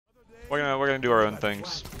We're gonna do our own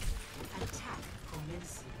things.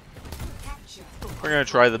 We're gonna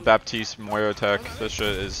try the Baptiste Moira tech. This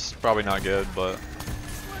shit is probably not good, but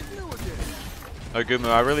a good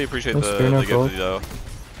move. I really appreciate the gift though.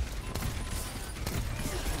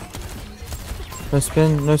 No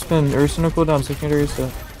spin, no spin. Ursa no cooldown. Secondary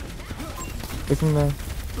Ursa. Looking there.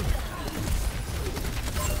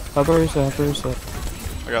 Help Ursa, help Ursa.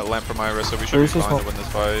 I got lamp for my Ursa. We should be fine to win this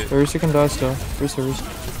fight. Ursa can die still. Ursa.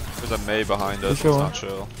 There's a Mei behind us. It's not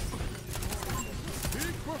chill.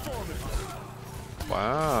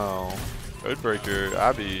 Wow. Codebreaker.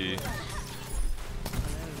 Abby.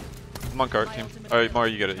 Come on, cart team. Alright,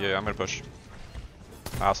 Mario, you get it. Yeah, I'm gonna push.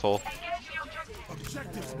 Asshole.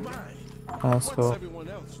 Asshole.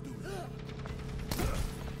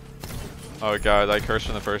 Oh god, I cursed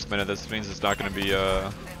in the first minute. This means it's not gonna be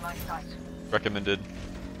recommended.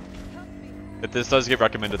 If this does get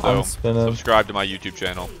recommended though, subscribe to my YouTube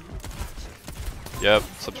channel. Yep,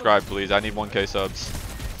 subscribe please. I need 1K subs.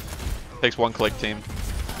 Takes one click, team.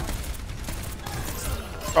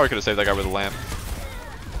 Probably could have saved that guy with a lamp.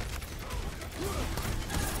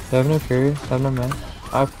 They have no carry, they have no man.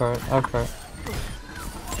 I have cart.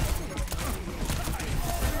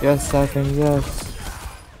 Yes, Sapping, yes.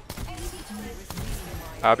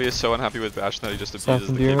 Abby is so unhappy with Bastion that he just abuses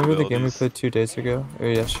Sapping, the do you remember the capabilities. game we played 2 days ago? Or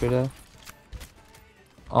yesterday?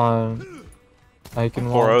 On Icon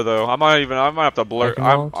Wall. 4-0 though. I might have to blur.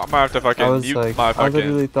 I might have to fucking mute my fucking. I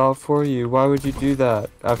literally thought for you. Why would you do that?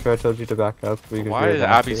 After I told you to back up. Why is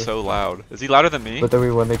Abby so loud? Is he louder than me? But then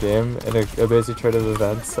we won the game in a busy turn of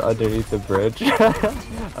events underneath the bridge.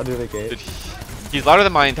 Under the gate. He's louder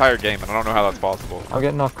than my entire game, and I don't know how that's possible. I'm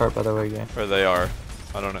getting off cart by the way, game. Or they are.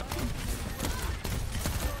 I don't know.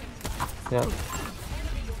 Yep.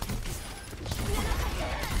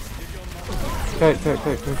 Can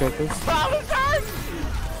we get this?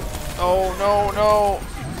 Oh no.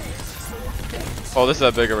 Oh, this is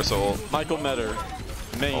a bigger assault. Michael Meadxr.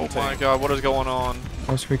 Oh my god, what is going on?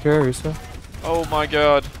 Nice quick carry, Ursa. Oh my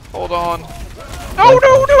god. Hold on. No.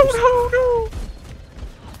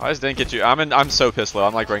 I just didn't get you. I'm so pissed low.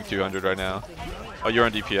 I'm like rank 200 right now. Oh, you're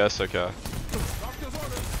on DPS? Okay.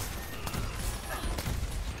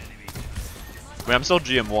 I mean, I'm still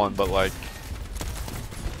GM1, but like,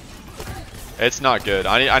 it's not good.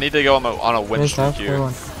 I need to go on a win streak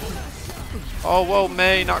here. Oh whoa,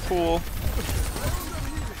 Mei, not cool.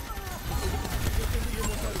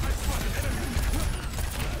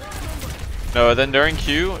 No, then during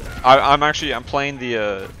Q, I'm playing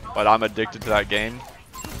the but I'm addicted to that game,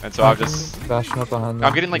 and so I'm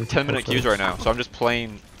getting like 10-minute Qs right now, so I'm just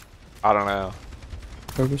playing. I don't know.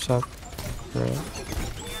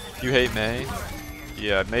 You hate Mei?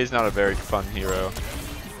 Yeah, Mei's not a very fun hero.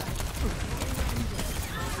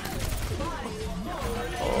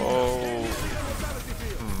 Oh.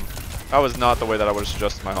 That was not the way that I would have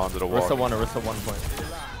suggested my Hanzo to walk. Arista 1 point.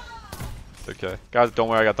 Okay. Guys, don't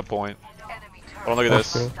worry, I got the point. Oh, look at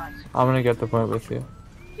this. I'm gonna get the point with you.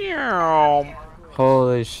 Yeah.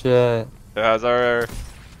 Holy shit. That's our.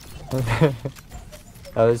 That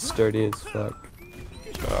was sturdy as fuck.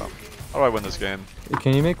 How do I win this game?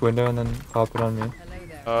 Can you make window and then pop it on me?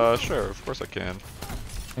 Sure, of course I can.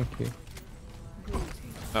 Thank you.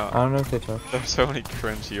 No. I don't know if they touch. There's so many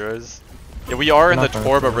cringe heroes. Yeah, we are in the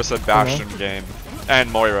Torba versus Bastion game.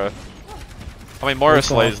 And Moira. I mean, Moira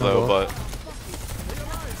slays though, but.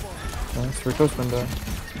 Nice, Rico's window.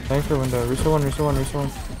 Thanks for window. Russo 1. Russo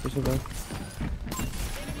back.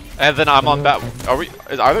 And then I'm on bat.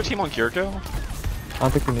 Is either team on Kiriko? I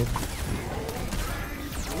don't think we need.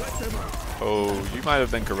 Oh, you might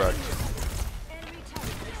have been correct.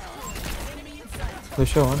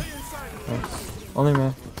 Lucio 1. Nice. Only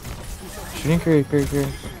man. Shooting carry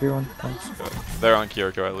 1. Thanks. They're on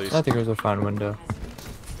Kiriko at least. I think it was a fine window.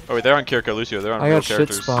 Oh wait, they're on Kiriko, Lucio. They're on real characters. I got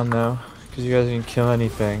shit spawn though, because you guys didn't kill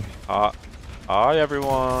anything. Hi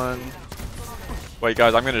everyone. Wait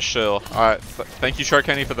guys, I'm gonna shill. Alright, thank you Shark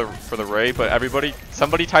Candy for the raid, but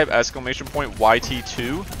somebody type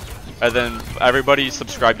 !YT2 and then everybody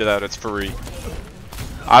subscribe to that, it's free.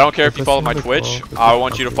 I don't care if you follow my Twitch, I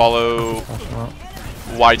want you to follow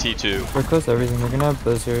YT2. We're close to everything. We're gonna have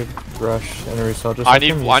Blizzard, Rush, and a resell. I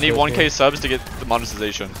need 1K subs to get the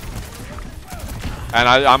monetization. And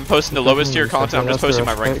I'm posting the lowest tier content, I'm just posting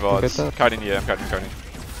my ranked VODs. Kiting, yeah, I'm kiting.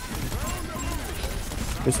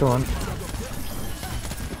 There's the one.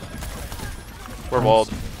 We're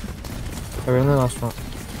walled. We're in the last one.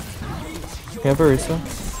 You have a Risa?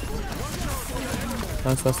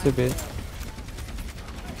 Nice, that's the bait.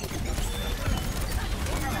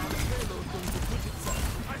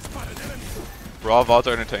 Raw VODs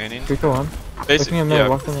are entertaining. Rico 1. Basically, yeah.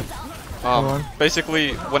 Walk in it.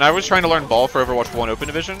 Basically, when I was trying to learn ball for Overwatch 1 Open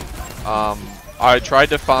Division, I tried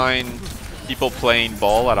to find people playing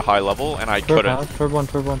ball at a high level, and I couldn't. Turb one.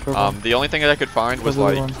 The only thing that I could find was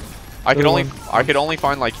like, I could only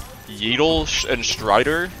find like Yeatle and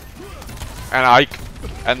Strider,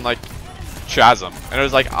 and like Chasm, and it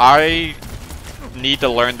was like I need to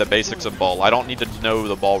learn the basics of ball. I don't need to know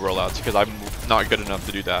the ball rollouts because I'm not good enough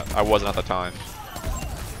to do that. I wasn't at the time.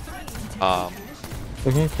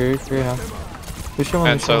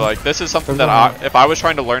 And so like this is something that if I was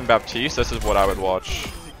trying to learn Baptiste, this is what I would watch.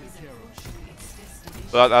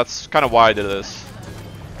 So that's kind of why I did this.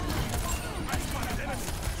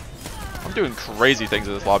 I'm doing crazy things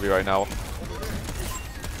in this lobby right now.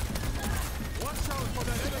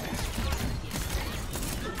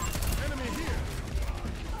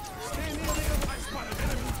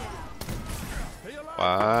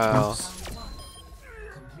 Wow.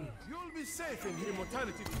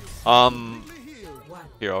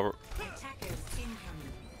 Here, do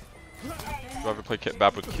I ever play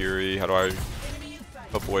Bap with Curie? How do I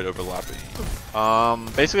avoid overlapping?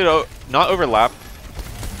 Basically, not overlap.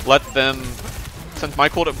 Let them, since my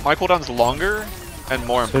cooldown's longer and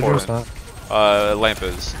more important. Lamp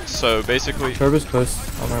is. So basically. Turb is close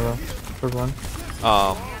on my left. Turb one.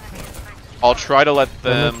 I'll try to let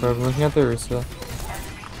them. I'm looking at the Ursa.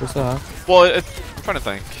 Well, I'm trying to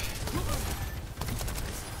think.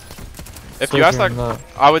 If you ask that,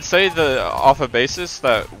 I would say off a basis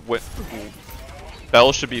that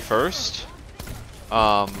Bell should be first,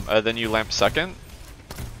 and then you Lamp second.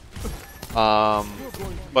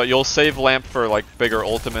 But you'll save Lamp for like bigger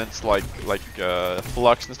ultimates, like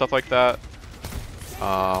Flux and stuff like that.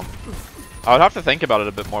 I would have to think about it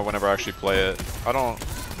a bit more whenever I actually play it. I don't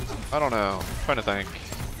know. I'm trying to think.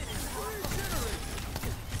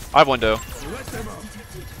 I have window.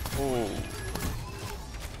 Ooh.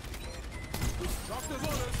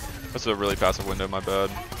 That's a really passive window, my bad.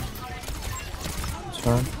 It's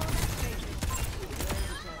fine.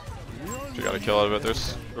 You got a kill out of it.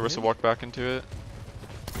 There's Orisa walked back into it.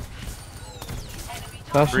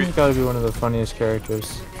 Bastion's gotta be one of the funniest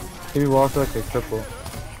characters. He walked like a cripple.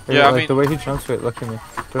 Yeah, I mean, the way he jumps, wait, look at me.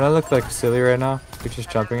 Don't I look like silly right now? You're just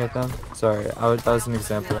jumping at them? Sorry, that was an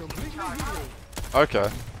example. Okay.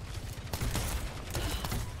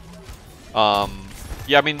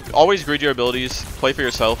 Yeah, I mean, always greed your abilities, play for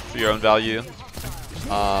yourself, for your own value.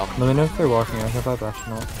 Let me know if they're walking. I have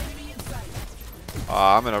Bastion ult.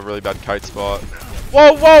 I'm in a really bad kite spot.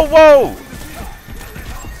 Whoa, whoa, whoa!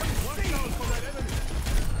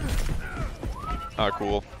 Ah,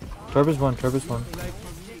 cool. Turb is one. Turb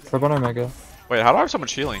on our Mega. Wait, how do I have so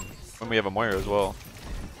much healing when we have a Moira as well?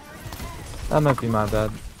 That might be my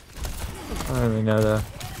bad. I don't really know though.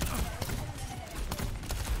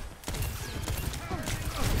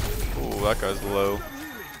 Ooh, that guy's low.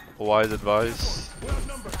 Wise advice.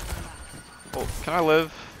 Oh, can I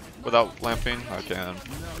live without lamping? I can.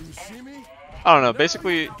 I don't know,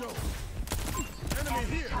 basically,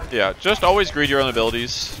 yeah, just always greed your own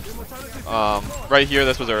abilities. Right here,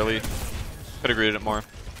 this was early. Could have greeded it more.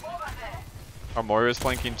 Our Moira is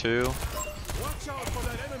flanking too.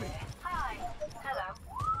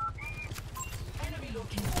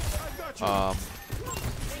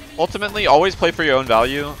 Ultimately, always play for your own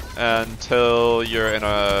value until you're in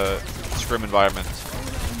a scrim environment.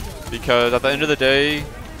 Because at the end of the day,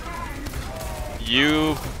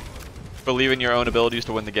 you believe in your own abilities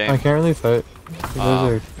to win the game. I can't really fight. Those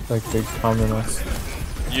are like big comments.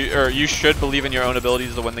 You should believe in your own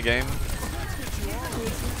abilities to win the game.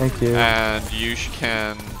 Thank you. And you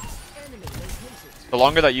can. The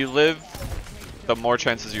longer that you live, the more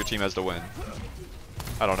chances your team has to win.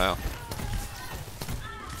 I don't know.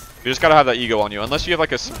 You just gotta have that ego on you. Unless you have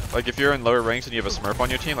like if you're in lower ranks and you have a Smurf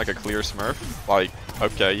on your team, like a clear Smurf, like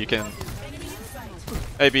okay, you can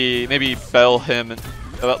maybe bell them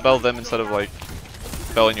instead of like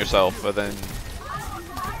belling yourself, but then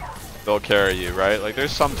they'll carry you, right? Like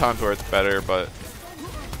there's some times where it's better, but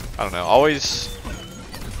I don't know. Always,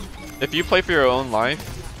 if you play for your own life,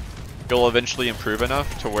 you'll eventually improve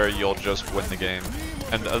enough to where you'll just win the game,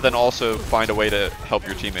 and then also find a way to help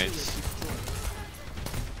your teammates.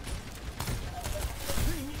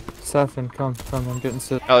 Safin, come, I'm getting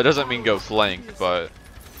sick. No, it doesn't mean go flank, but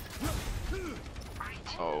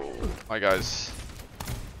oh, my guys.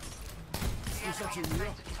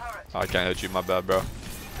 I can't hit you, my bad, bro.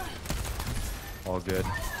 All good.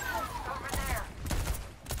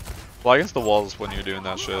 Well, against the walls when you're doing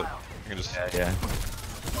that shit, you can just yeah.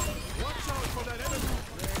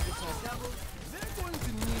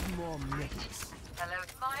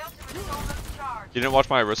 You didn't watch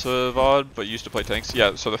my Orisa VOD, but you used to play tanks?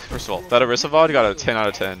 Yeah, so first of all, that Orisa VOD got a 10 out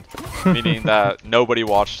of 10. Meaning that nobody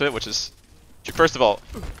watched it, which is... First of all,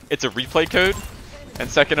 it's a replay code. And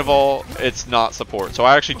second of all, it's not support. So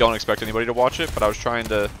I actually don't expect anybody to watch it, but I was trying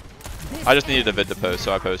to... I just needed a vid to post,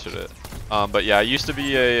 so I posted it. But yeah, I used to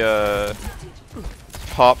be a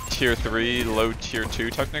top tier 3, low tier 2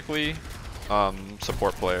 technically,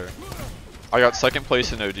 support player. I got second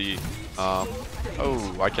place in OD.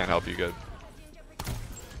 Oh, I can't help you good.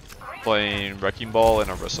 Playing Wrecking Ball and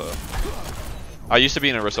Orisa. I used to be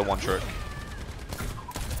an Orisa one trick.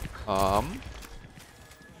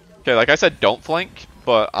 Okay, like I said, don't flank,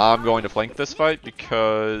 but I'm going to flank this fight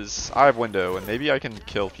because I have window and maybe I can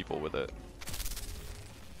kill people with it.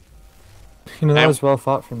 You know, that was well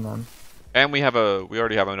fought from them. And we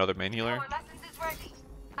already have another main healer.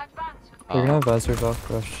 They're gonna have Visor's off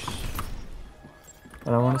rush. I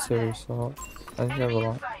don't want to say result. I think I have a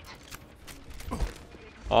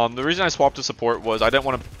lot. The reason I swapped to support was I didn't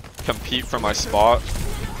want to compete for my spot.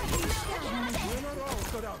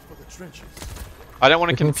 I didn't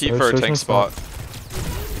want to compete for a tank spot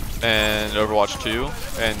in Overwatch 2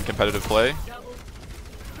 and competitive play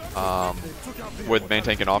with main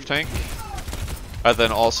tank and off tank. And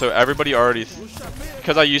then also everybody already,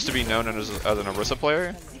 because I used to be known as an Orisa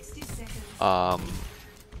player,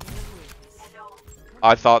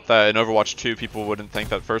 I thought that in Overwatch 2 people wouldn't think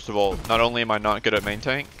that, first of all, not only am I not good at main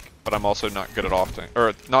tank, but I'm also not good at off tank.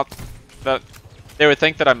 Or not that they would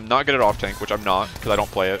think that I'm not good at off tank, which I'm not because I don't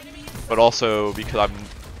play it, but also because I'm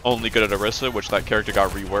only good at Orisa, which that character got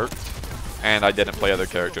reworked, and I didn't play other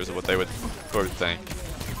characters of what they would think.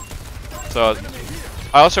 So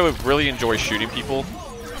I also really enjoy shooting people.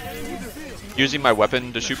 Using my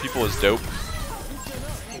weapon to shoot people is dope.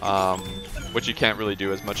 Which you can't really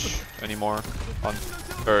do as much anymore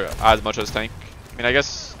or as much as tank. I mean, I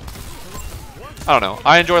guess, I don't know.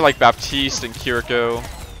 I enjoy like Baptiste and Kiriko.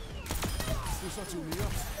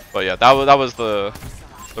 But yeah, that was the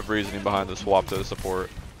reasoning behind the swap to support.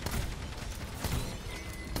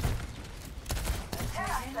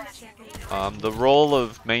 The role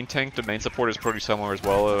of main tank to main support is pretty similar as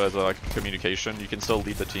well as like communication. You can still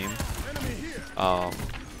lead the team.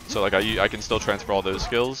 So like I can still transfer all those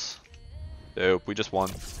skills. Dope, we just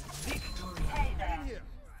won.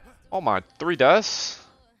 Oh my, 3 deaths?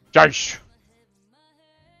 Jaish!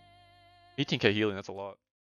 18k healing, that's a lot.